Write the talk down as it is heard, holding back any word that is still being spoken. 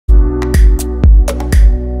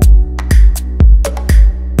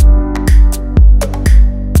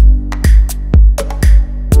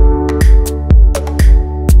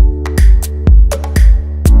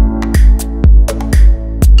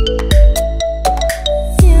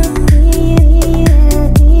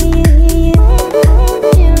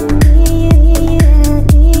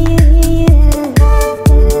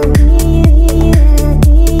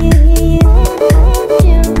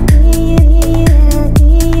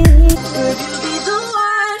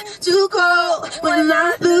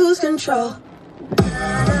control.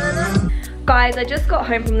 Guys, I just got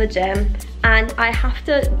home from the gym and I have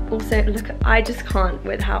to also look at, I just can't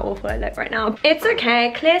with how awful I look right now. It's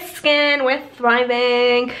okay, clear skin, we're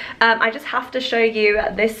thriving. I just have to show you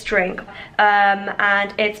this drink.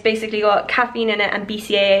 And it's basically got caffeine in it and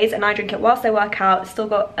BCAAs, and I drink it whilst I work out. It's still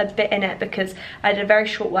got a bit in it because I did a very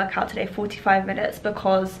short workout today, 45 minutes,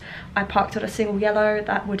 because I parked on a single yellow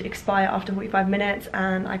that would expire after 45 minutes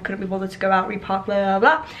and I couldn't be bothered to go out, repark, blah, blah,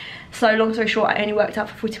 blah. So long story short, I only worked out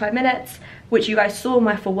for 45 minutes, which you guys saw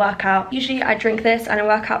my full workout. Usually I drink this and I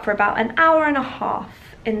work out for about an hour and a half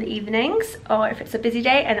in the evenings, or if it's a busy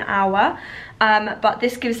day, an hour. But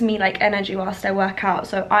this gives me like energy whilst I work out,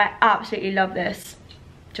 so I absolutely love this.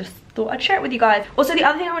 Just thought I'd share it with you guys. Also, the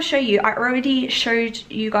other thing I want to show you, I already showed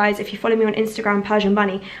you guys, if you follow me on Instagram, Persian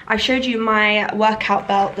Bunny, I showed you my workout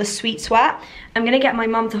belt, the Sweet Sweat. I'm gonna get my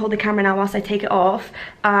mum to hold the camera now whilst I take it off.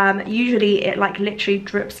 Usually it like literally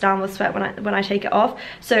drips down with sweat when I take it off.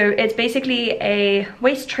 So it's basically a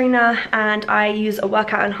waist trainer and I use a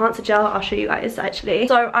workout enhancer gel. I'll show you guys actually.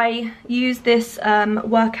 So I use this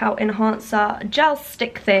workout enhancer gel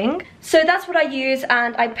stick thing. So that's what I use,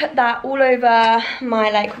 and I put that all over my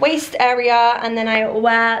like waist area, and then I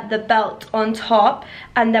wear the belt on top.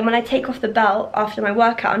 And then when I take off the belt after my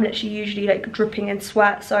workout, I'm literally usually like dripping in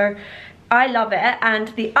sweat. So I love it. And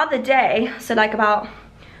the other day, so like about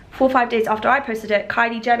 4 or 5 days after I posted it,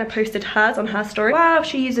 Kylie Jenner posted hers on her story. Wow,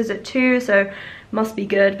 she uses it too, so must be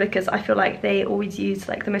good, because I feel like they always use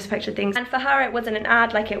like the most effective things. And for her, it wasn't an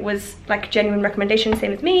ad, like it was like genuine recommendation,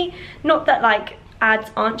 same as me. Not that like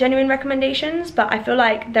ads aren't genuine recommendations, but I feel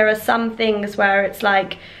like there are some things where it's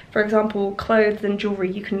like, for example, clothes and jewelry,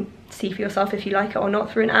 you can see for yourself if you like it or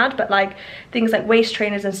not through an ad, but like things like waist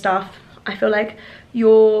trainers and stuff, I feel like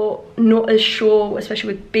you're not as sure,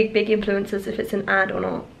 especially with big influencers, if it's an ad or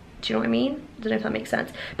not. Do you know what I mean? I don't know if that makes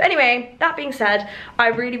sense. But anyway, that being said, I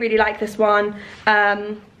really like this one.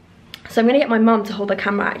 So I'm gonna get my mum to hold the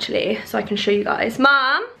camera actually, so I can show you guys.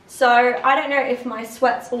 Mum! So I don't know if my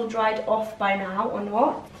sweat's all dried off by now or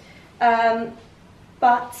not,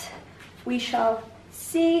 but we shall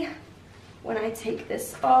see when I take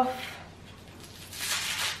this off.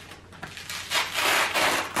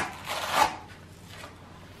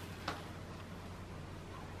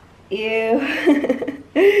 Ew.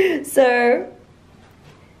 So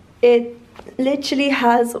it literally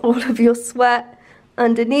has all of your sweat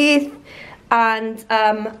underneath, and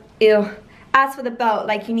ew. As for the belt,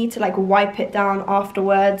 like you need to like wipe it down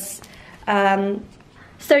afterwards.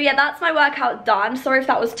 So yeah, that's my workout done. Sorry if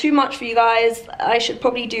that was too much for you guys. I should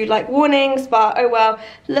probably do like warnings, but oh well.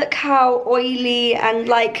 Look how oily and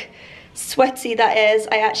like sweaty that is.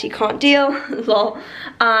 I actually can't deal. Lol.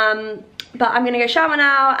 But I'm gonna go shower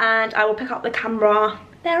now and I will pick up the camera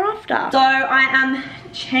thereafter. So I am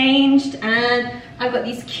changed and I've got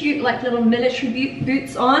these cute like little military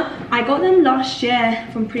boots on. I got them last year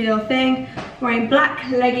from Pretty Little Thing. Wearing black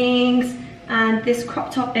leggings, and this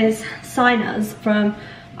crop top is Signers from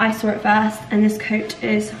I Saw It First, and this coat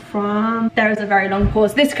is from, there is a very long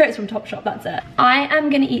pause, this coat's from Topshop, that's it. I am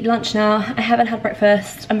gonna eat lunch now. I haven't had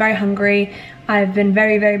breakfast, I'm very hungry. I've been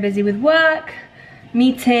very busy with work,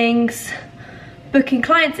 meetings, booking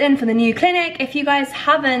clients in for the new clinic. If you guys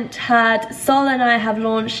haven't heard, Sol and I have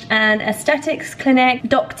launched an aesthetics clinic,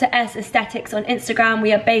 Dr. S Aesthetics on Instagram.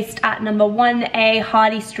 We are based at number 1A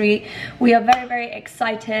Harley Street. We are very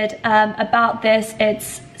excited about this.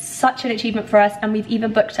 It's such an achievement for us, and we've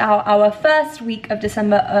even booked out our first week of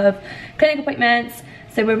December of clinic appointments.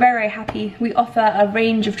 So we're very happy. We offer a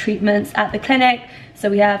range of treatments at the clinic. So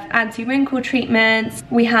we have anti-wrinkle treatments,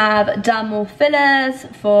 we have dermal fillers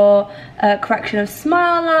for correction of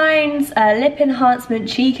smile lines, lip enhancement,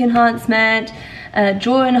 cheek enhancement,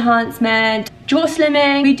 jaw enhancement, jaw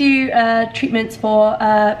slimming. We do treatments for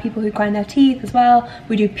people who grind their teeth as well.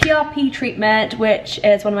 We do PRP treatment, which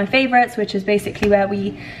is one of my favorites, which is basically where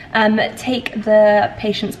we take the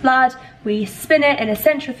patient's blood, we spin it in a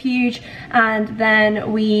centrifuge, and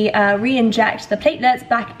then we re-inject the platelets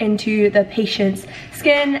back into the patient's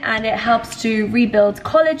skin, and it helps to rebuild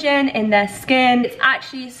collagen in their skin. It's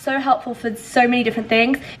actually so helpful for so many different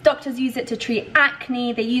things. Doctors use it to treat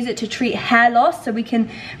acne, they use it to treat hair loss, so we can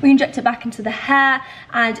re-inject it back into the hair,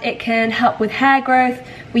 and it can help with hair growth.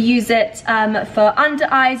 We use it for under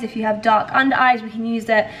eyes. If you have dark under eyes, we can use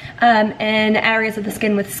it in areas of the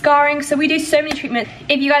skin with scarring. So we do so many treatments.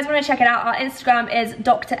 If you guys want to check it out. Our Instagram is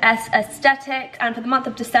Dr. S Aesthetics, and for the month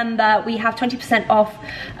of December we have 20% off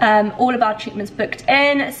all of our treatments booked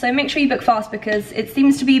in, so make sure you book fast because it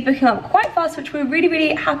seems to be booking up quite fast, which we're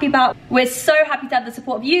really happy about. We're so happy to have the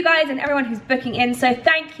support of you guys and everyone who's booking in, so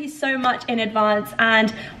thank you so much in advance,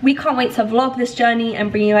 and we can't wait to vlog this journey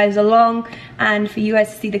and bring you guys along and for you guys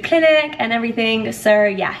to see the clinic and everything. So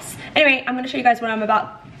yes, anyway, I'm going to show you guys what I'm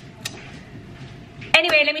about.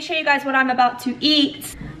 Anyway, let me show you guys what I'm about to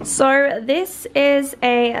eat. So this is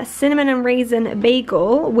a cinnamon and raisin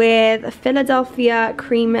bagel with Philadelphia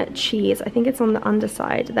cream cheese. I think it's on the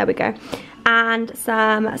underside. There we go. And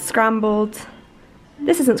some scrambled,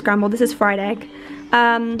 this isn't scrambled, this is fried egg.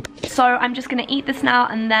 So I'm just gonna eat this now,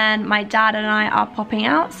 and then my dad and I are popping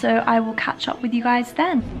out, so I will catch up with you guys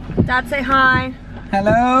then. Dad, say hi.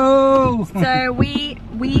 Hello! So we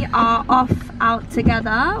are off out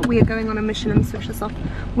together. We are going on a mission. Let me switch this off.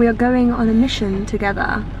 We are going on a mission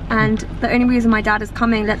together, and the only reason my dad is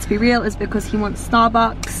coming, let's be real, is because he wants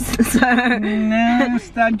Starbucks. So no,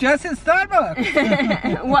 just in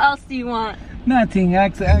Starbucks. what else do you want? Nothing. No,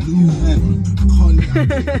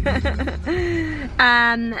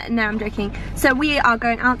 I'm joking. So we are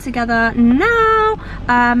going out together now,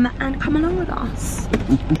 and come along with us.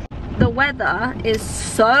 The weather is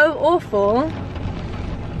so awful.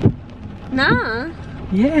 Nah.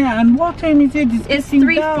 Yeah, and what time is it? It's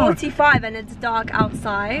 3:45 and it's dark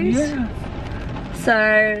outside. Yeah. So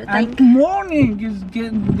and morning is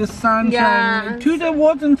getting the sunshine. Yeah. Today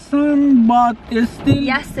wasn't sun, but it's still.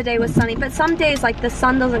 Yesterday was sunny, but some days like the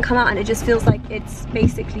sun doesn't come out and it just feels like it's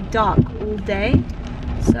basically dark all day.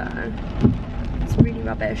 So it's really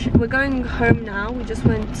rubbish. We're going home now. We just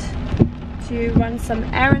went to run some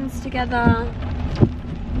errands together,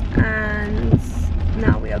 and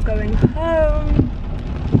now we are going home.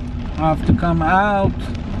 I have to come out.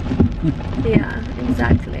 Yeah,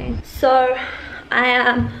 exactly. So I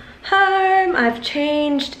am home. I've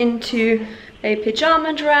changed into a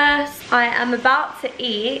pajama dress. I am about to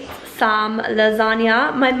eat some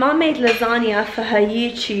lasagna. My mum made lasagna for her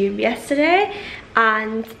YouTube yesterday,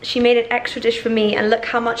 and she made an extra dish for me, and look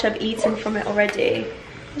how much I've eaten from it already.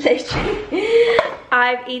 Literally,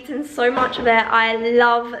 I've eaten so much of it. I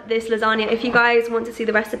love this lasagna. If you guys want to see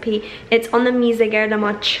the recipe, it's on the Mise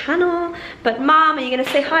Gerdama channel. But Mom, are you gonna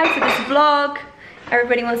say hi to this vlog?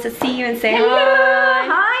 Everybody wants to see you and say hi.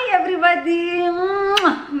 Hi everybody.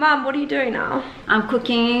 Mom, what are you doing now? I'm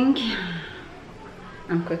cooking.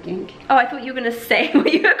 I'm cooking. Oh, I thought you were gonna say what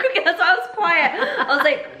you were cooking. That's why I was quiet. I was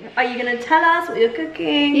like, are you gonna tell us what you're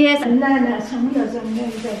cooking? Yes.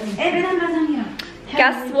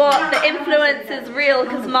 Guess what? The influence is real,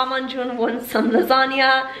 because Mama Anjun wants some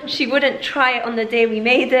lasagna. She wouldn't try it on the day we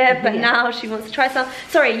made it, but now she wants to try some.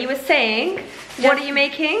 Sorry, you were saying, what are you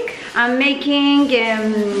making? I'm making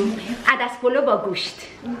عدس پلو با گوشت.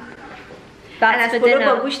 That's for dinner.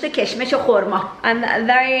 با گوشت کشمش و خرما. I'm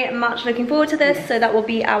very much looking forward to this, so that will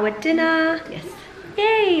be our dinner. Yes.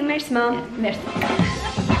 Yay, merci Mom. Merci.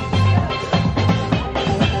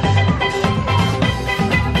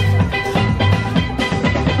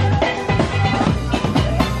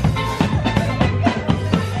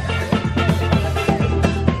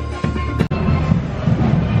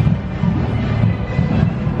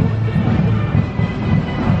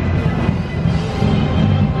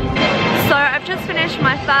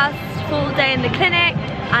 My first full day in the clinic,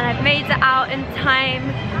 and I've made it out in time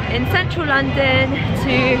in central London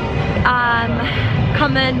to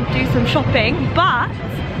come and do some shopping, but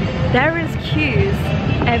there is queues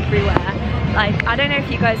everywhere. Like, I don't know if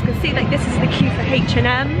you guys can see, like this is the queue for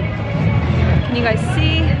H&M. Can you guys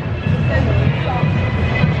see?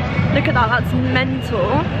 Look at that, that's mental.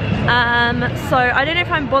 So I don't know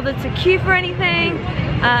if I'm bothered to queue for anything.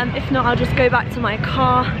 If not, I'll just go back to my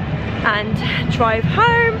car and drive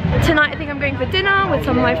home. Tonight I think I'm going for dinner with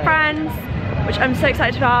some of my friends, which I'm so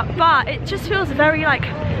excited about, but it just feels very like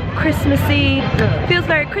Christmassy. Feels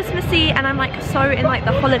very Christmassy, and I'm like so in like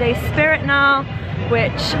the holiday spirit now,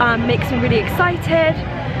 which makes me really excited.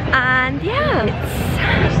 And yeah,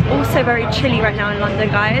 it's also very chilly right now in London,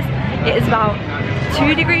 guys. It is about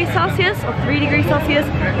 2 degrees Celsius or 3 degrees Celsius,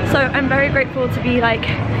 so I'm very grateful to be like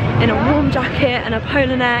in a warm jacket and a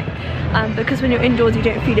polo neck, because when you're indoors you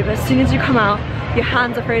don't feel it, but as soon as you come out your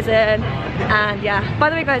hands are frozen. And yeah, by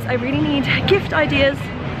the way guys, I really need gift ideas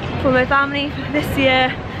for my family for this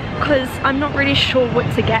year, because I'm not really sure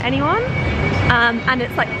what to get anyone, and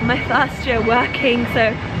it's like my first year working, so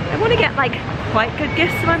I want to get like quite good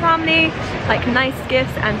gifts to my family, like nice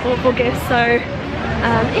gifts and thoughtful gifts. So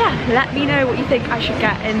yeah, let me know what you think I should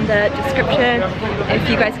get in the description. If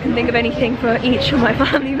you guys can think of anything for each of my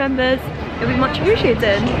family members, it would be much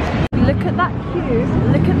appreciated. We Look at that queue.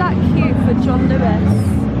 Look at that queue for John Lewis.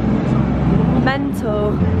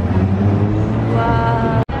 Mental.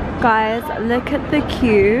 Wow. Guys, look at the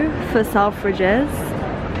queue for Selfridges.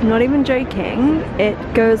 I'm not even joking. It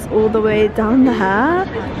goes all the way down there.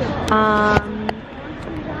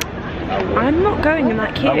 I'm not going in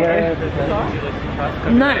that queue.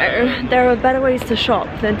 No, there are better ways to shop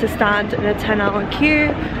than to stand in a 10-hour queue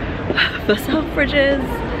for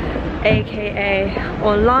Selfridges, aka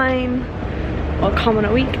online, or come on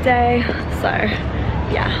a weekday. So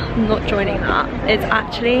yeah, I'm not joining that. It's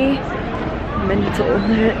actually mental.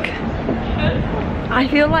 Look, I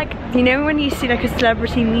feel like, you know when you see like a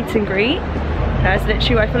celebrity meet and greet? That's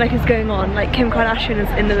literally what I feel like is going on. Like Kim Kardashian is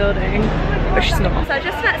in the building, but she's not. So I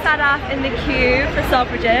just met Zara in the queue for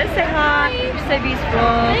Selfridges. Say hi. She's so beautiful.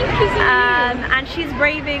 Thank you so much. And she's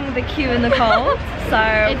braving the queue in the cold. So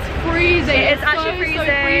it's freezing. It's actually freezing.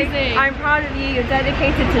 So freezing. I'm proud of you. You're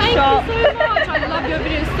dedicated to Thank shop. you so much. I love your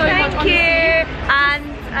videos so much. Thank you. And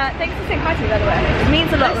thanks for saying hi to me, by the way. It means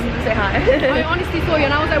a lot when people say hi. I honestly saw you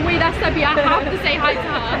and I was like, wait, that's Debbie. I have to say hi to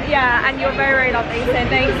her. Yeah, and you're very, very lovely. So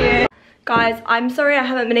thank you. Guys, I'm sorry I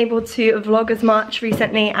haven't been able to vlog as much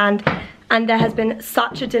recently, and there has been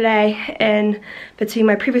such a delay in between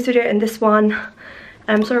my previous video and this one.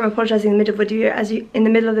 I'm sorry, I'm apologizing in the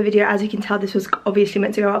middle of the video. As you can tell, this was obviously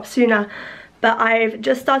meant to go up sooner. But I've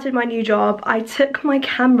just started my new job. I took my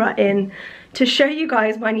camera in to show you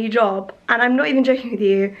guys my new job, and I'm not even joking with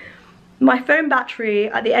you. My phone battery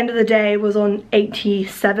at the end of the day was on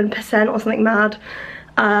 87% or something mad.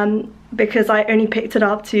 Because I only picked it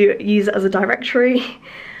up to use it as a directory.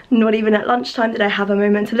 Not even at lunchtime did I have a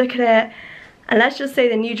moment to look at it. And let's just say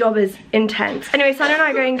the new job is intense. Anyway, Sana and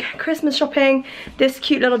I are going Christmas shopping. This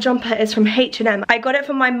cute little jumper is from H&M. I got it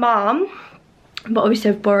from my mom, but obviously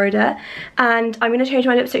I've borrowed it. And I'm gonna change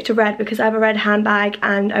my lipstick to red because I have a red handbag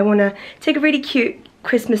and I wanna take a really cute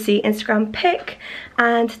Christmassy Instagram pic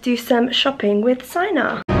and do some shopping with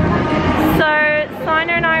Sana. So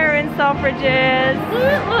Sana and I are in Selfridges,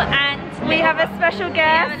 and we have a special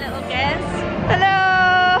guest. We have a little guest. Hello.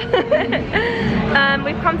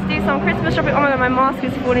 We've come to do some Christmas shopping. Oh my god, my mask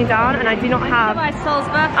is falling down, and I do not have.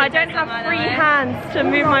 I don't have free hands to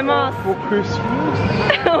move my mask. For Christmas.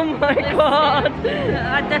 Oh my god.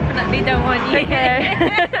 I definitely don't want you. Okay.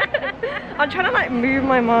 I'm trying to like move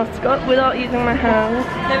my mask up without using my hands.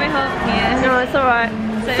 Let me help you. No, it's alright.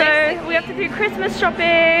 So we have to do Christmas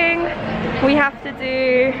shopping. We have to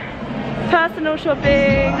do personal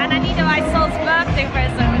shopping. And I need to buy Sol's birthday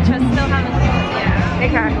present, which I still haven't done yet.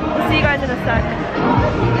 Okay, we'll see you guys in a sec.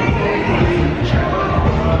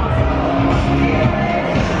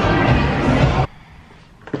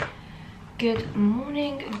 Good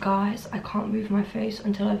morning, guys. I can't move my face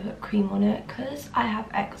until I put cream on it because I have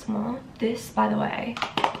eczema. This, by the way,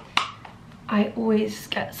 I always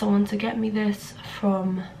get someone to get me this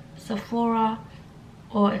from Sephora,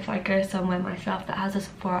 or if I go somewhere myself that has a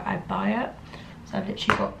Sephora, I buy it. So I've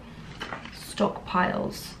literally got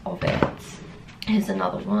stockpiles of it. Here's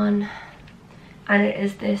another one, and it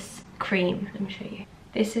is this cream. Let me show you.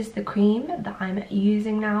 This is the cream that I'm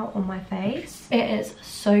using now on my face. It is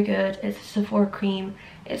so good. It's a Sephora cream.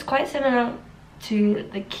 It's quite similar to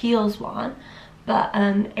the Kiehl's one, but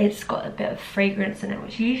it's got a bit of fragrance in it,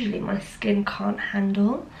 which usually my skin can't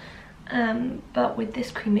handle. But with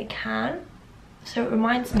this cream it can. So it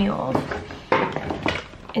reminds me of,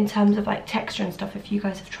 in terms of like texture and stuff, if you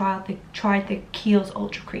guys have tried the Kiehl's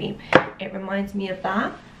Ultra Cream, it reminds me of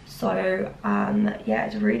that. So yeah,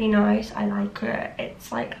 it's really nice. I like it.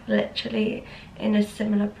 It's like literally in a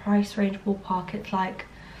similar price range ballpark. It's like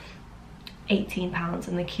 £18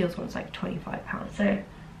 and the Kiehl's one's like £25. So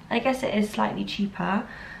I guess it is slightly cheaper,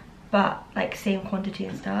 but like same quantity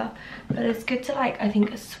and stuff. But it's good to like, I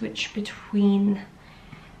think, switch between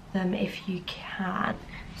them if you can.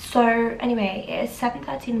 So anyway, it is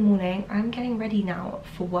 7:30 in the morning. I'm getting ready now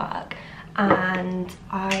for work, and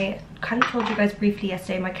I kind of told you guys briefly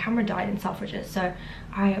yesterday my camera died in Selfridges, so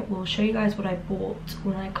I will show you guys what I bought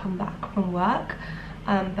when I come back from work.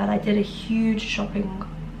 But I did a huge shopping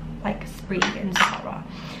like spree in Zara.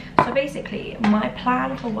 So basically my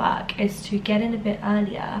plan for work is to get in a bit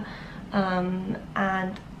earlier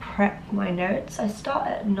and prep my notes. I start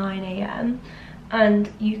at 9 AM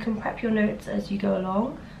and you can prep your notes as you go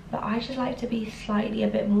along, but I just like to be slightly a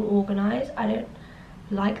bit more organized. I don't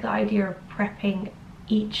like the idea of prepping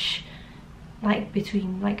each, like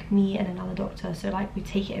between like me and another doctor, so like we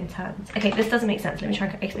take it in turns. Okay, this doesn't make sense, let me try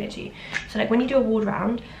and explain it to you. So like when you do a ward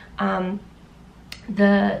round,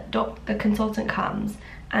 the consultant comes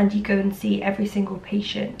and you go and see every single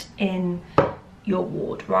patient in your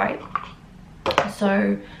ward, right?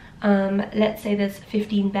 So let's say there's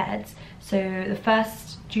 15 beds, so the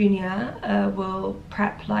first junior will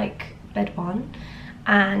prep like bed 1,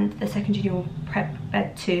 and the second junior will prep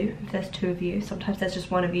bed 2 if there's 2 of you. Sometimes there's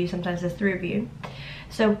just 1 of you, sometimes there's 3 of you.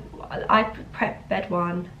 So I prep bed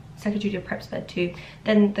 1, second junior preps bed 2,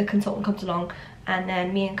 then the consultant comes along, and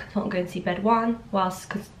then me and consultant go and see bed 1 whilst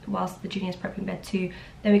the junior's prepping bed 2.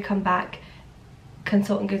 Then we come back,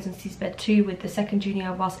 consultant goes and sees bed 2 with the second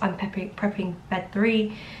junior whilst I'm prepping bed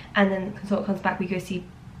 3, and then the consultant comes back, we go see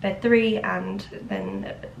bed 3, and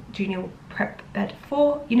then junior will prep bed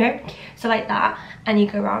 4, you know, so like that, and you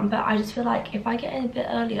go around. But I just feel like if I get in a bit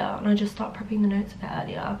earlier and I just start prepping the notes a bit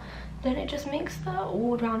earlier, then it just makes the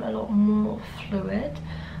all round a lot more fluid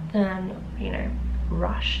than, you know,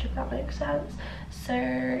 rushed, if that makes sense. So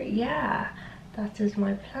yeah, that is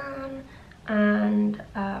my plan. And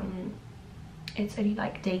it's only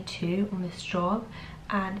like day 2 on this job,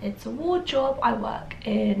 and it's a ward job. I work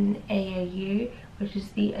in AAU, which is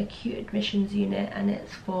the acute admissions unit, and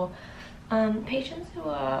it's for patients who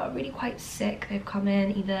are really quite sick. They've come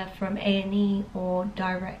in either from A&E or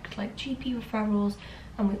direct like GP referrals,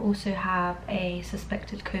 and we also have a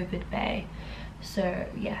suspected COVID bay. So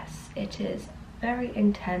yes, it is very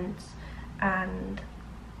intense and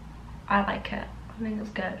I like it. I think it's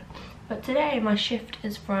good. But today my shift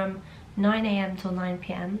is from 9 AM till 9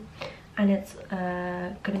 PM, and it's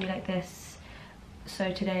gonna be like this.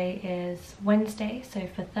 So today is Wednesday, so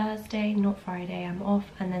for Thursday, not Friday, I'm off,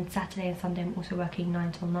 and then Saturday and Sunday I'm also working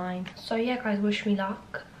 9 till 9. So yeah guys, wish me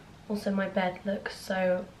luck. Also my bed looks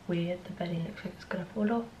so weird, the bedding looks like it's gonna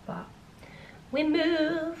fall off, but we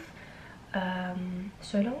move.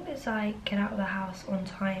 So long as I get out of the house on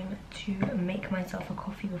time to make myself a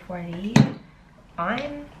coffee before I leave,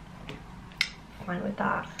 I'm fine with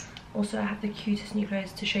that. Also I have the cutest new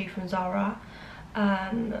clothes to show you from Zara.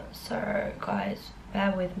 So guys,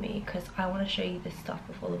 bear with me because I want to show you this stuff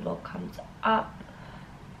before the vlog comes up.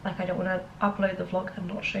 Like, I don't want to upload the vlog and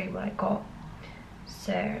not show you what I got.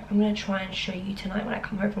 So I'm going to try and show you tonight when I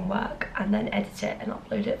come home from work, and then edit it and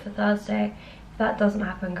upload it for Thursday. If that doesn't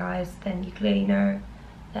happen guys, then you clearly know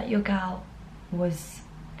that your gal was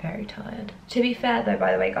very tired. To be fair though,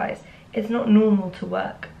 by the way guys, it's not normal to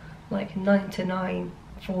work like 9 to 9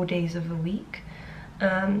 4 days of the week.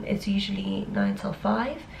 It's usually 9 till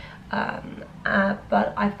 5,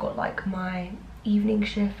 but I've got like my evening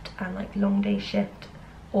shift and like long day shift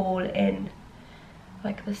all in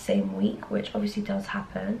like the same week, which obviously does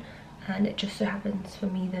happen, and it just so happens for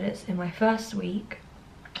me that it's in my first week.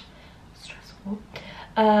 Stressful.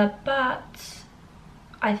 But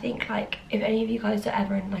I think like if any of you guys are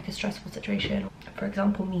ever in like a stressful situation, for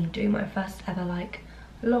example me doing my first ever like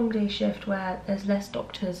long day shift where there's less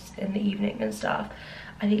doctors in the evening and stuff,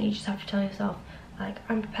 I think you just have to tell yourself like,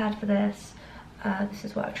 I'm prepared for this, this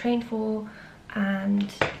is what I've trained for,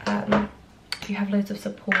 and you have loads of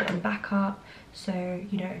support and backup. So,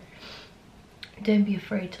 you know, don't be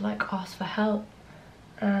afraid to like ask for help,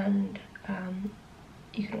 and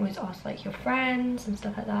you can always ask like your friends and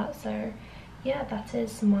stuff like that. So yeah, that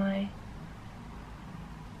is my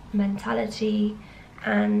mentality,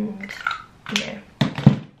 and you know,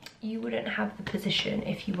 you wouldn't have the position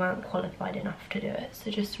if you weren't qualified enough to do it.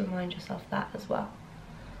 So just remind yourself that as well.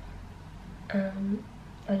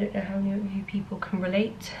 I don't know how many of you people can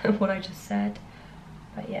relate to what I just said,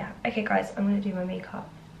 but yeah. Okay guys, I'm gonna do my makeup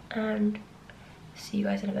and see you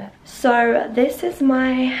guys in a bit. So this is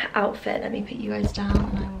my outfit. Let me put you guys down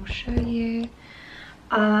and I will show you.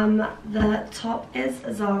 The top is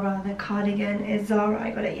Zara, the cardigan is Zara.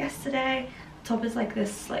 I got it yesterday. Top is like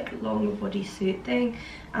this like long bodysuit thing,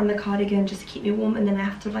 and the cardigan just to keep me warm, and then I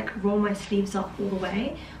have to like roll my sleeves up all the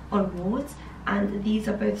way on wards, and these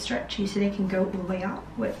are both stretchy so they can go all the way up,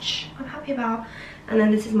 which I'm happy about. And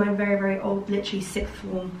then this is my very, very old, literally 6th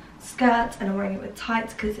form skirt, and I'm wearing it with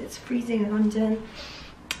tights because it's freezing in London.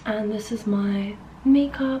 And this is my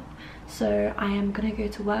makeup. So I am gonna go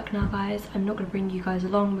to work now guys. I'm not gonna bring you guys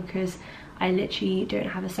along because I literally don't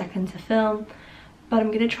have a second to film, but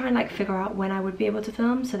I'm gonna try and like figure out when I would be able to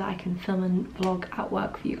film so that I can film and vlog at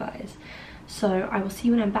work for you guys. So I will see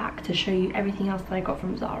you when I'm back to show you everything else that I got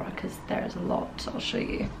from Zara, because there is a lot I'll show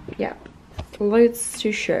you. Yep, loads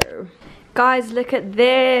to show. Guys, look at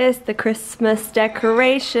this. The Christmas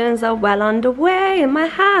decorations are well underway in my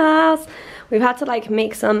house. We've had to like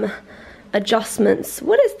make some adjustments.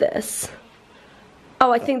 What is this?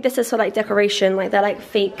 Oh, I think this is for like decoration, like they're like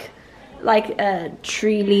fake like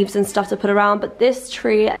tree leaves and stuff to put around. But this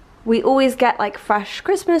tree, we always get like fresh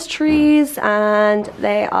Christmas trees and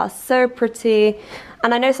they are so pretty.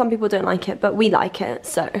 And I know some people don't like it, but we like it,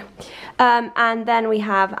 so. And then we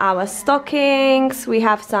have our stockings. We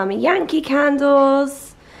have some Yankee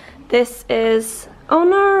candles. This is, oh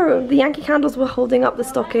no, the Yankee candles were holding up the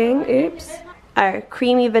stocking. Oops. Oh,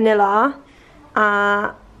 creamy vanilla.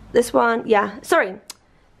 This one, yeah, sorry.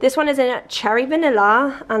 This one is in cherry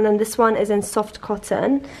vanilla, and then this one is in soft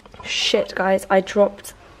cotton. Shit, guys, I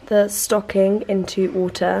dropped the stocking into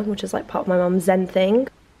water, which is like part of my mum's Zen thing.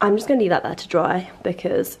 I'm just gonna leave that there to dry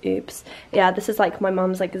because, oops. Yeah, this is like my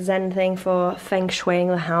mum's like Zen thing for feng shuiing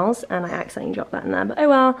the house, and I accidentally dropped that in there, but oh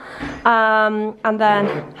well. And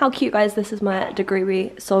then, how cute, guys, this is my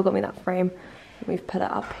degree. Sol got me that frame. We've put it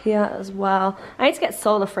up here as well. I need to get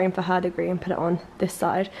Sol a frame for her degree and put it on this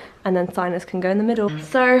side, and then Sinus can go in the middle.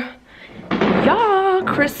 So, yeah,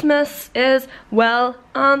 Christmas is well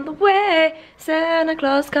on the way. Santa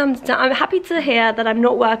Claus comes down. I'm happy to hear that I'm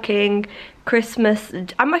not working Christmas.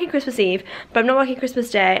 I'm working Christmas Eve, but I'm not working Christmas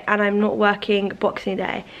Day, and I'm not working Boxing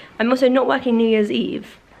Day. I'm also not working New Year's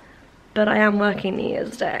Eve, but I am working New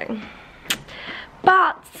Year's Day.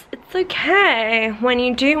 But it's okay. When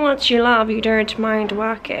you do what you love, you don't mind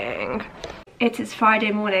working. It is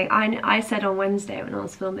Friday morning. I said on Wednesday when I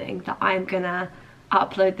was filming that I'm gonna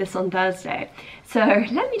upload this on Thursday. So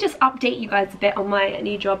let me just update you guys a bit on my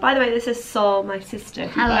new job. By the way, this is Sol, my sister.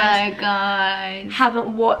 Hello guys.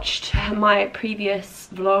 Haven't watched my previous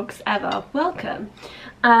vlogs ever. Welcome.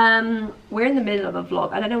 We're in the middle of a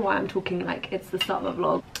vlog. I don't know why I'm talking like it's the start of a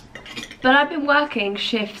vlog. But I've been working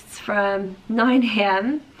shifts from 9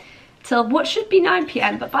 AM till what should be 9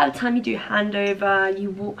 PM, but by the time you do handover,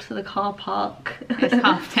 you walk to the car park. It's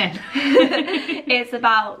 9:30. It's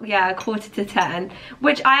about, yeah, 9:45,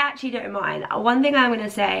 which I actually don't mind. One thing I'm going to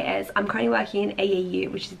say is I'm currently working in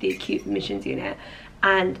AAU, which is the Acute Admissions Unit,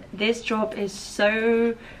 and this job is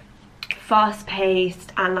so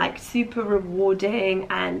fast-paced and like super rewarding,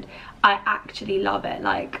 and I actually love it.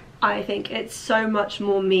 Like, I think it's so much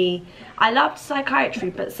more me. I loved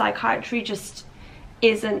psychiatry, but psychiatry just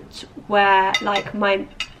isn't where like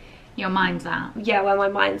your mind's at. Yeah, where my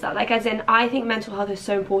mind's at. Like, as in, I think mental health is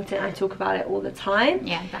so important. I talk about it all the time.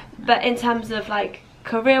 Yeah, definitely. But in terms of like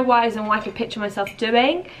career-wise and what I could picture myself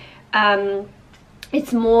doing,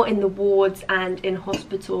 it's more in the wards and in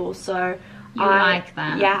hospitals. So you like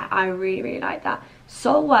that? Yeah, I really, really like that.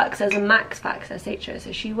 Sol works as a Max Fax SHO,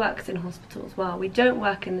 so she works in hospital as well. We don't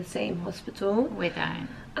work in the same hospital. We don't.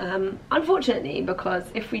 Unfortunately, because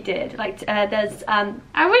if we did, like, there's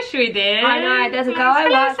I wish we did. I know, there's a girl I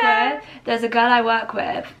work with. There's a girl I work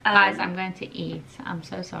with. Guys, I'm going to eat. I'm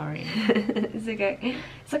so sorry. It's okay.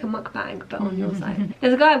 It's like a mukbang, but on your side.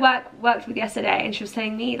 There's a girl I worked with yesterday, and she was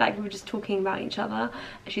saying me, like, we were just talking about each other.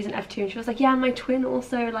 She's an F2, and she was like, yeah, my twin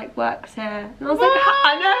also like works here. And I was like,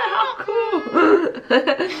 I know, how cool.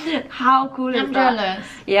 How cool is that? I'm jealous.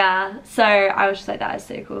 Yeah, so I was just like, that is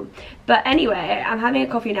so cool. But anyway, I'm having a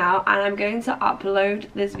coffee now, and I'm going to upload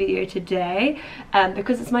this video today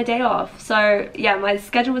because it's my day off. So yeah, my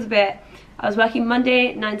schedule was a bit, I was working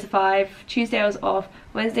Monday 9 to 5, Tuesday I was off,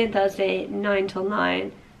 Wednesday and Thursday 9 till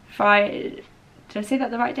 9, Friday, did I say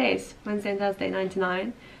that the right days? Wednesday and Thursday 9 to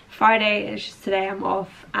 9, Friday is just today I'm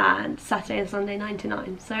off, and Saturday and Sunday 9 to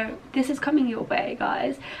 9. So this is coming your way,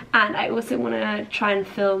 guys. And I also want to try and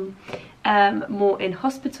film more in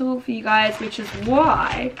hospital for you guys, which is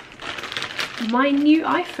why my new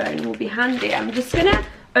iPhone will be handy. I'm just gonna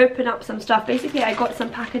open up some stuff. Basically, I got some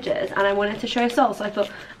packages and I wanted to show Sol, so I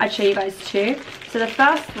thought I'd show you guys too. So the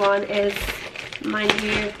first one is my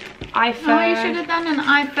new iPhone. Oh, you should have done an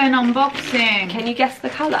iPhone unboxing. Can you guess the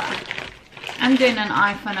colour? I'm doing an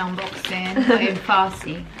iPhone unboxing, but in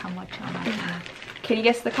Farsi. Come watch on iPhone. Can you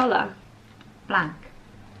guess the colour? Black.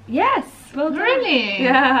 Yes. Well done. Really?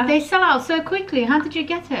 Yeah. They sell out so quickly. How did you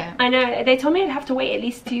get it? I know. They told me I'd have to wait at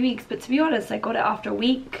least 2 weeks, but to be honest, I got it after a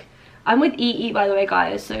week. I'm with EE, by the way,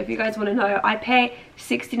 guys, so if you guys want to know, I pay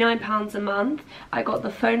 £69 a month. I got the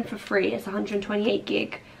phone for free. It's 128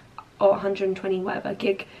 gig or 120 whatever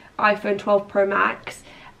gig iPhone 12 Pro Max,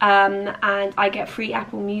 and I get free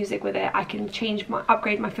Apple Music with it. I can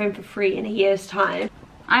upgrade my phone for free in a year's time.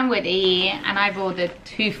 I'm with E, and I've ordered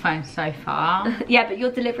 2 phones so far. Yeah, but your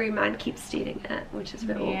delivery man keeps stealing it, which is a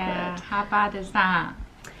bit awkward. How bad is that?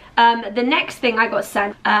 The next thing I got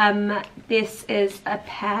sent, this is a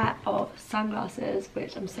pair of sunglasses,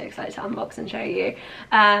 which I'm so excited to unbox and show you.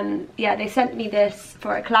 Yeah, they sent me this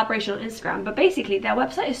for a collaboration on Instagram, but basically their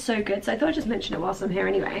website is so good, so I thought I'd just mention it whilst I'm here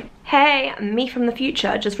anyway. Hey, me from the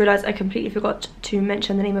future. Just realised I completely forgot to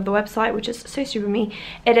mention the name of the website, which is so stupid of me.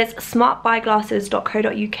 It is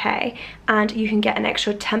smartbuyglasses.co.uk, and you can get an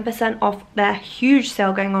extra 10% off their huge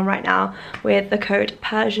sale going on right now with the code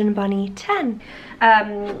PersianBunny10.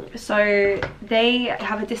 So they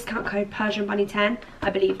have a discount code PersianBunny10, I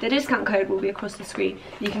believe. The discount code will be across the screen.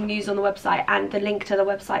 You can use on the website, and the link to the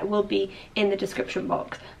website will be in the description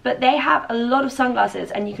box. But they have a lot of sunglasses,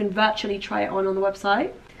 and you can virtually try it on the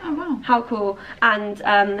website. Oh wow. How cool. And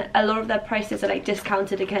a lot of their prices are like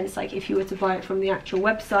discounted against like if you were to buy it from the actual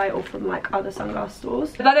website or from like other sunglass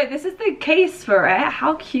stores. But no, this is the case for it.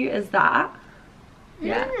 How cute is that?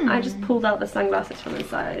 Yeah, I just pulled out the sunglasses from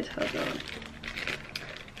inside. Hold on.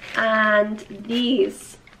 And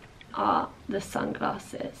these are the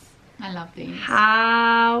sunglasses. I love these.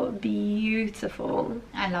 How beautiful.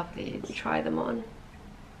 I love these. Try them on.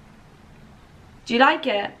 Do you like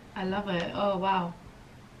it? I love it. Oh wow.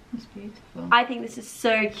 It's beautiful. I think this is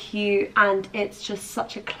so cute, and it's just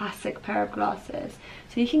such a classic pair of glasses.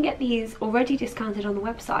 So you can get these already discounted on the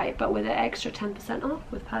website, but with an extra 10% off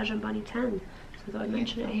with Persian Bunny 10. So I thought I'd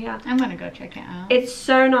mention it here. I'm gonna go check it out. It's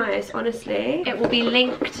so nice, honestly. It will be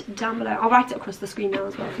linked down below. I'll write it across the screen now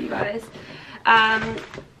as well for you guys. And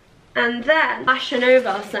then Fashion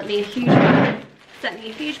Nova sent me a huge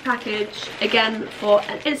package again for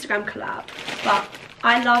an Instagram collab, but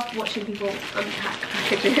I love watching people unpack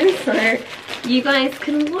packages, so you guys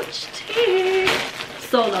can watch too.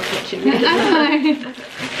 Sol loves watching me.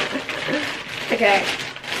 Okay,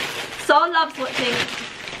 Sol loves watching.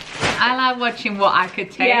 I like watching what I could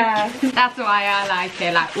take. Yeah. That's why I like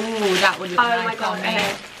it. Like, ooh, that would look nice. Oh my god, on me.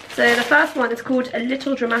 okay. So the first one is called A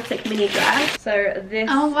Little Dramatic Mini Dress. So this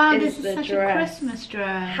This is the such dress. a Christmas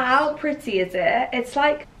dress. How pretty is it? It's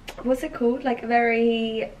like, what's it called? Like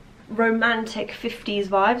very romantic 50s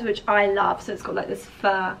vibes, which I love. So it's got like this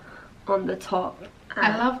fur on the top.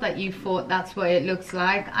 I love that you thought that's what it looks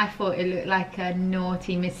like. I thought it looked like a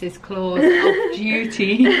naughty Mrs. Claus off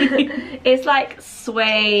duty. It's like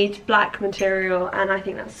suede black material, and I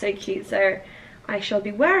think that's so cute. So I shall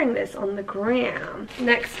be wearing this on the gram.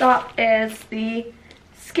 Next up is the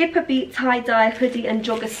Skip a Beat tie-dye hoodie and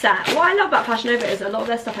jogger set. What I love about Fashion Nova is a lot of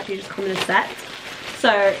their stuff actually just comes in a set.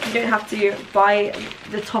 So you don't have to buy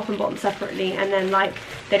the top and bottom separately, and then like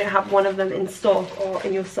they don't have one of them in stock or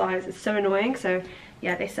in your size. It's so annoying. So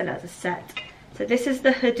yeah, they sell it as a set. So this is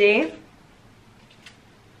the hoodie.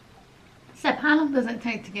 Seb, how long does it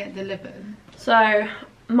take to get delivered? So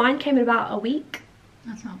mine came in about a week.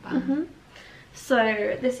 That's not bad.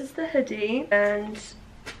 So this is the hoodie, and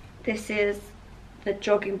this is the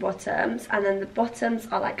jogging bottoms, and then the bottoms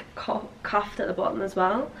are like cuffed at the bottom as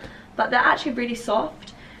well. But they're actually really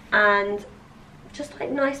soft and just like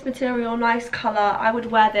nice material, nice colour. I would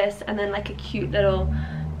wear this and then like a cute little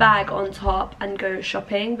bag on top and go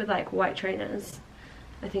shopping with like white trainers.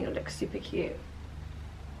 I think it looks super cute.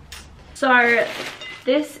 So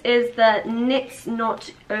this is the knits not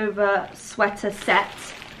over sweater set.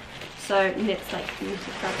 So knits like knitted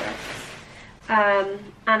fabrics.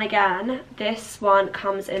 And again, this one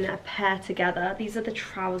comes in a pair together. These are the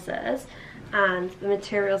trousers, and the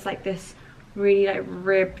material's like this really like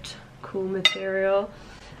ribbed cool material,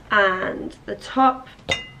 and the top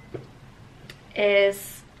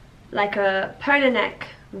is like a polo neck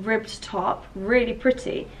ribbed top, really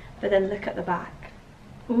pretty. But then look at the back.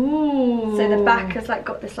 Ooh. So the back has like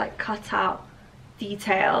got this like cut out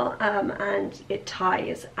detail, and it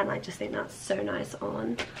ties, and I just think that's so nice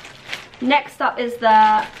on. Next up is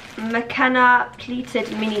the McKenna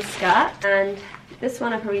pleated mini skirt, and this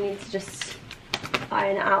one I probably need to just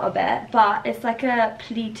iron it out a bit, but it's like a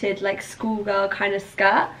pleated like schoolgirl kind of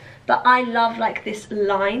skirt. But I love like this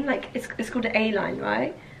line, like it's called an A-line,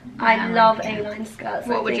 right? Yeah, I love A-line skirts.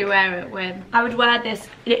 What would you wear it with? I would wear this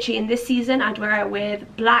literally in this season. I'd wear it with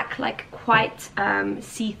black, like quite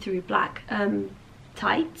see-through black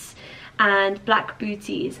tights and black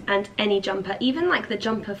booties and any jumper, even like the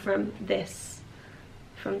jumper from this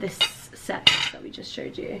set that we just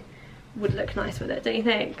showed you would look nice with it, don't you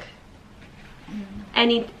think?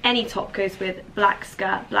 Any top goes with black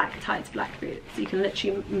skirt, black tights, black boots. You can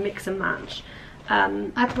literally mix and match.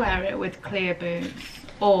 I'd wear it with clear boots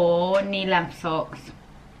or knee-length socks.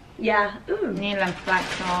 Yeah, ooh. Knee-length black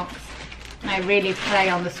socks. I really play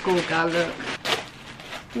on the schoolgirl look.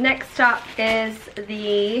 Next up is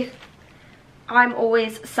the I'm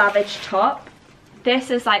Always Savage top. This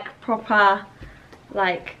is like proper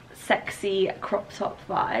like sexy crop top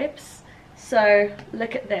vibes. So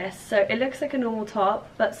look at this. So it looks like a normal top,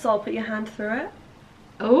 but Sol, put your hand through it.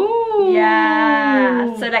 Oh.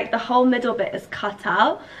 Yeah. So like the whole middle bit is cut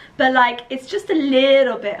out, but like it's just a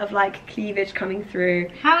little bit of like cleavage coming through.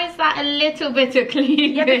 How is that a little bit of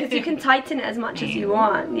cleavage? Yeah, because you can tighten it as much as you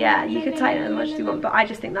want. Yeah, you can tighten it as much as you want, but I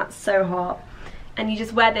just think that's so hot. And you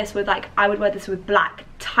just wear this with like, I would wear this with black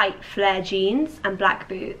tight flare jeans and black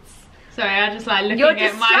boots. Sorry, I just like looking You're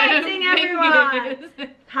at my distracting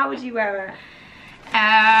everyone. How would you wear it?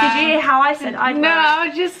 Did you hear how I said I'd wear it? No, I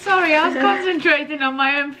was just sorry. I was concentrating on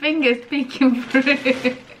my own fingers peeking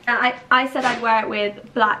through. I said I'd wear it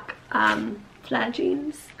with black flare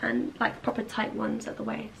jeans and like proper tight ones at the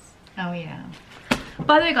waist. Oh yeah.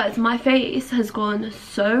 By the way guys, my face has gone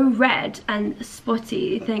so red and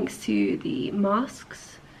spotty thanks to the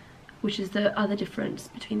masks, which is the other difference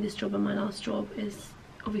between this job and my last job, is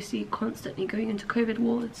obviously constantly going into COVID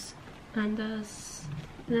wards, and there's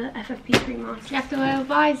the FFP3 mask. You have to wear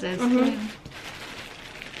visors too. Mhm.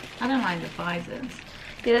 I don't like the visors.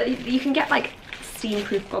 Yeah, you can get like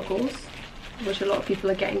steam-proof goggles, which a lot of people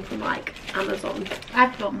are getting from like Amazon.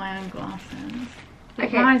 I've got my own glasses. The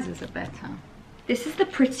Okay. visors are better. This is the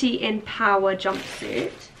Pretty in Power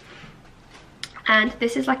jumpsuit, and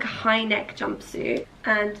this is like a high neck jumpsuit,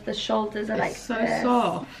 and the shoulders are like so this.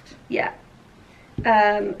 soft. Yeah.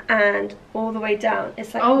 And all the way down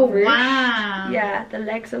it's like ruched. Wow. Yeah, the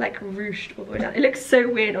legs are like ruched all the way down. It looks so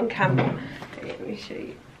weird on camera. Okay, let me show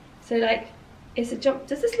you. So like, it's a jump.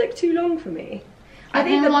 Does this look too long for me? I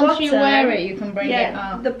think once you wear it, you can bring it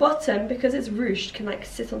up. The bottom, because it's ruched, can like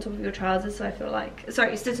sit on top of your trousers, so I feel like,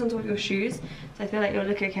 sorry, it sits on top of your shoes, so I feel like it'll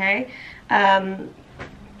look okay.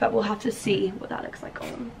 But we'll have to see what that looks like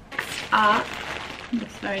on.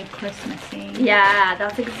 It's very Christmassy. Yeah,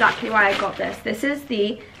 that's exactly why I got this. This is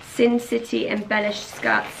the Sin City embellished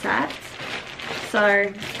skirt set. So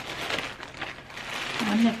I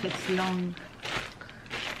wonder if it's long.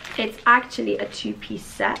 it's actually a two-piece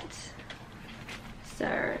set.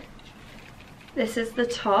 So this is the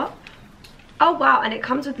top. Oh wow, and it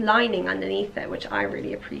comes with lining underneath it, which I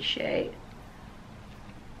really appreciate.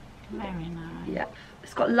 Very nice. Yep.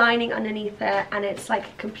 It's got lining underneath it, and it's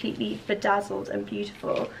like completely bedazzled and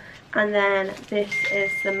beautiful. And then this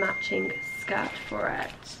is the matching skirt for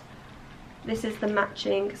it. This is the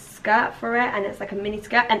matching skirt for it, and it's like a mini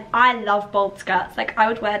skirt. And I love bold skirts. Like I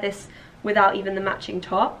would wear this without even the matching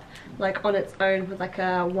top, like on its own with like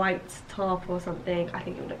a white top or something. I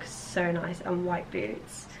think it would look so nice, and white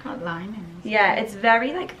boots. It's got lining. Yeah, it's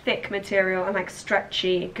very like thick material and like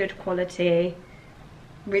stretchy, good quality.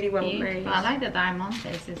 Really well made. I like the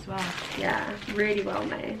diamantes as well. Yeah, really well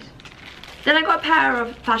made. Then I got a pair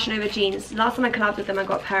of Fashion Over jeans. Last time I collabed with them, I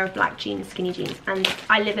got a pair of black jeans, skinny jeans, and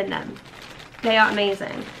I live in them. They are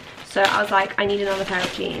amazing. So I was like, I need another pair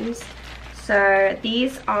of jeans. So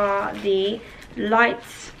these are the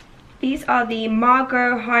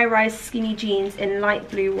Margot high-rise skinny jeans in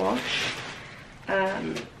light blue wash.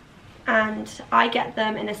 And I get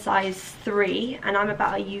them in a size 3, and I'm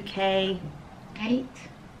about a UK 8.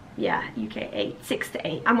 Yeah, UK 8, 6 to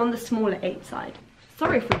 8. I'm on the smaller 8 side.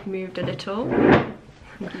 Sorry if we've moved a little.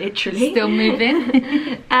 Literally. Still moving.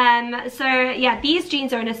 So yeah, these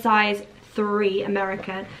jeans are in a size 3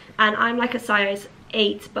 American, and I'm like a size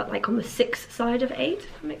 8, but like on the 6 side of 8,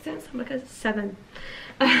 if that makes sense. I'm like a 7.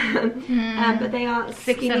 But they are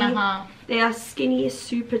 6.5. They are skinny,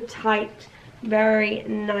 super tight, very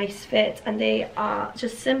nice fit, and they are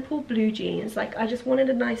just simple blue jeans. Like I just wanted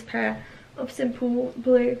a nice pair of simple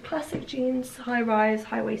blue classic jeans, high rise,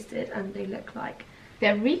 high waisted, and they look like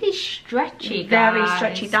they're really stretchy, very guys.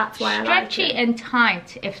 stretchy. That's why I like stretchy it. and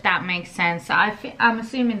tight, if that makes sense. I'm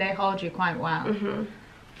assuming they hold you quite well.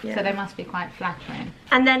 Yeah. So they must be quite flattering.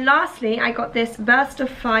 And then lastly, I got this Burst of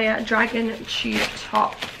Fire Dragon Tube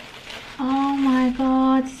top. Oh my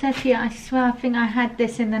god, Sepia, I swear I think I had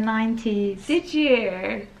this in the 90s. Did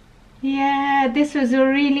you? Yeah, this was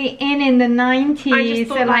really in the 90s. I just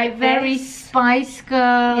thought so like very this. Spice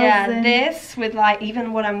Girls. Yeah, and this with like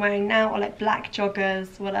even what I'm wearing now, or like black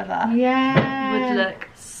joggers, whatever. Yeah. Would look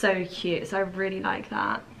so cute. So I really like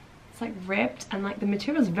that. It's like ripped, and like the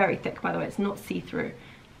material is very thick, by the way. It's not see-through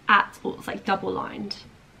at all. It's like double lined.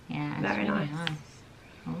 Yeah, it's Very really nice.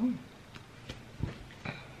 Oh.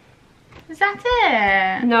 Is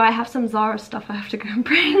that it? No, I have some Zara stuff I have to go and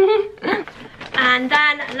bring. And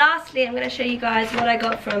then lastly, I'm going to show you guys what I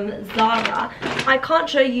got from Zara. I can't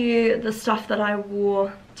show you the stuff that I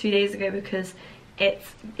wore 2 days ago because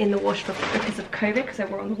it's in the wash because of COVID, because I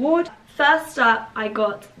wore on the ward. First up, I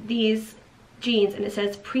got these jeans, and it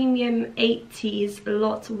says Premium 80s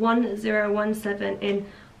Lot 1017 in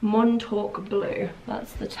Montauk Blue.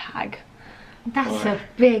 That's the tag. That's a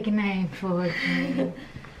big name for a jean.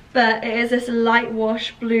 but it is this light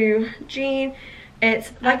wash blue jean.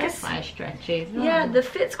 It's like a size stretchy as well. Yeah, the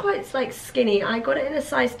fit's quite like skinny. I got it in a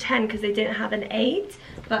size 10 because they didn't have an 8,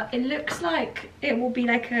 but it looks like it will be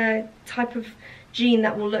like a type of jean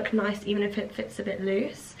that will look nice even if it fits a bit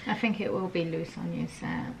loose. I think it will be loose on you,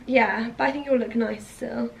 Sam. Yeah, but I think it will look nice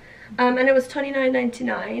still. And it was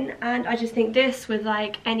 $29.99, and I just think this with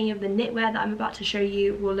like any of the knitwear that I'm about to show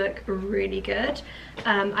you will look really good.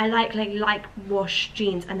 I like light wash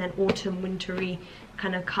jeans and then autumn wintry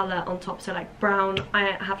kind of colour on top, so like brown.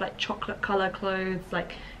 I have like chocolate colour clothes,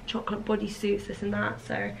 like chocolate bodysuits, this and that,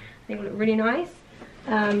 so I think it will look really nice.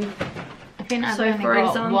 I think I've only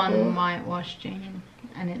got one white wash jean,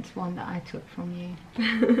 and it's one that I took from you.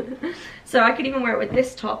 So I could even wear it with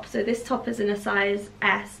this top. So this top is in a size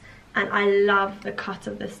S, and I love the cut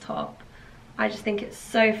of this top. I just think it's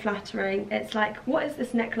so flattering. It's like, what is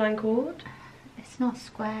this neckline called? It's not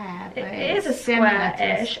square, but it is a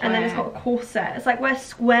square-ish, and then it's got a corset. It's like where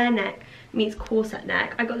square neck meets corset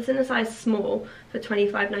neck. I got this in a size small for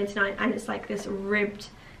 $25.99, and it's like this ribbed,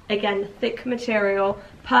 again, thick material,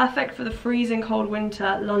 perfect for the freezing cold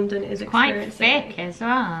winter London is experiencing. Quite thick as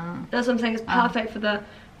well. That's what I'm saying, it's perfect for the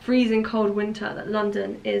freezing cold winter that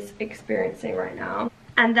London is experiencing right now.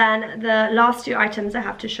 And then the last 2 items I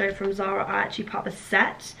have to show from Zara are actually part of a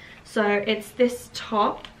set. So it's this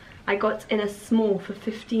top. I got in a small for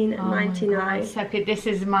 $15.99. Sophie, this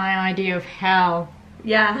is my idea of hell.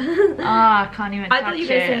 Yeah. I can't even touch it. I thought you were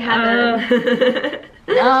going to say heaven.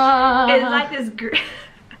 It's like this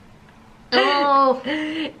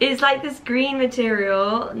it's like this green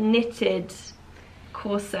material knitted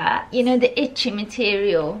corset. You know, the itchy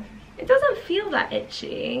material. It doesn't feel that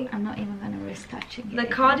itchy. I'm not even going to risk touching it. The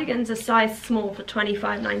cardigans are size small for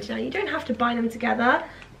 $25.99. You don't have to buy them together,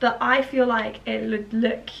 but I feel like it would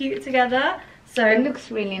look cute together. So it looks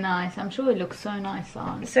really nice. I'm sure it looks so nice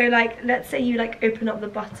on. So like, let's say you like open up the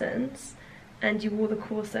buttons and you wore the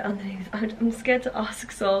corset underneath. I'm scared to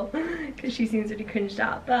ask Sol because she seems really cringed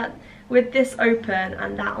out. But with this open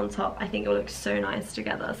and that on top, I think it will look so nice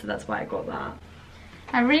together. So that's why I got that.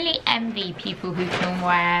 I really envy people who can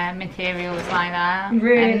wear materials like that.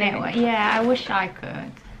 Really? Yeah, I wish I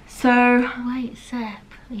could. So wait, Seb,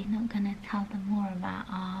 we're not gonna tell them more about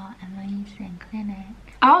our amazing clinic.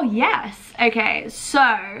 Oh yes. Okay,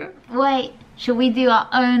 so wait, should we do our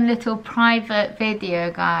own little private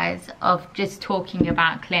video, guys, of just talking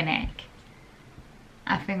about clinic?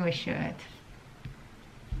 I think we should.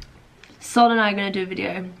 Sol and I are going to do a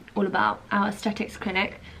video all about our aesthetics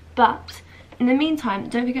clinic, but in the meantime,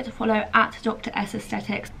 don't forget to follow at Dr. S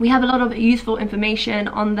Aesthetics. We have a lot of useful information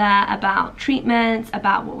on there about treatments,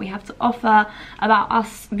 about what we have to offer, about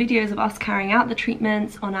us, videos of us carrying out the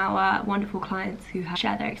treatments on our wonderful clients who have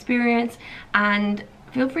shared their experience. And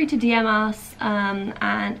feel free to DM us and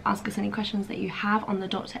ask us any questions that you have on the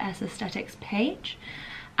Dr. S Aesthetics page.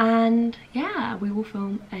 And yeah, we will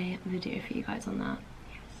film a video for you guys on that.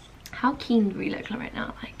 Yes. How keen do we look right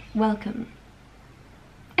now? Like, welcome.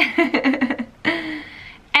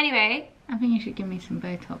 Anyway, I think you should give me some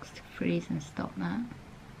Botox to freeze and stop that.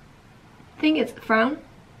 I think it's frown.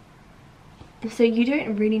 So you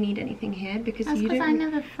don't really need anything here because That's you don't. I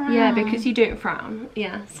never frown. Yeah, because you don't frown.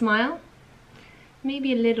 Yeah, smile.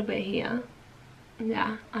 Maybe a little bit here.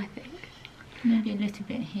 Yeah, I think. Maybe a little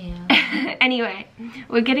bit here. Anyway,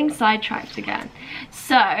 we're getting sidetracked again.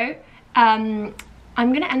 So, I'm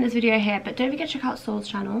gonna end this video here, but don't forget to check out Sol's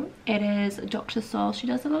channel. It is Dr. Sol. She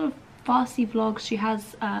does a lot of Farsi vlogs. She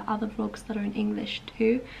has other vlogs that are in English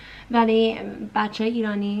too. ولی بچه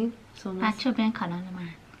ایرانی بچه بیان کانال من.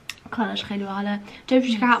 کانالش خیلی باحاله. Don't forget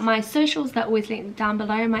to check out my socials. They're always linked down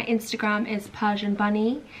below. My Instagram is Persian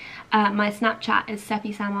Bunny. My Snapchat is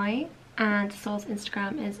Sefi Samai. And Sol's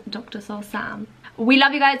Instagram is Dr. Sol Sam. We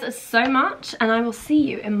love you guys so much, and I will see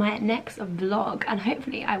you in my next vlog, and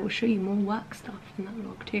hopefully I will show you more work stuff in that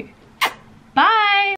vlog too.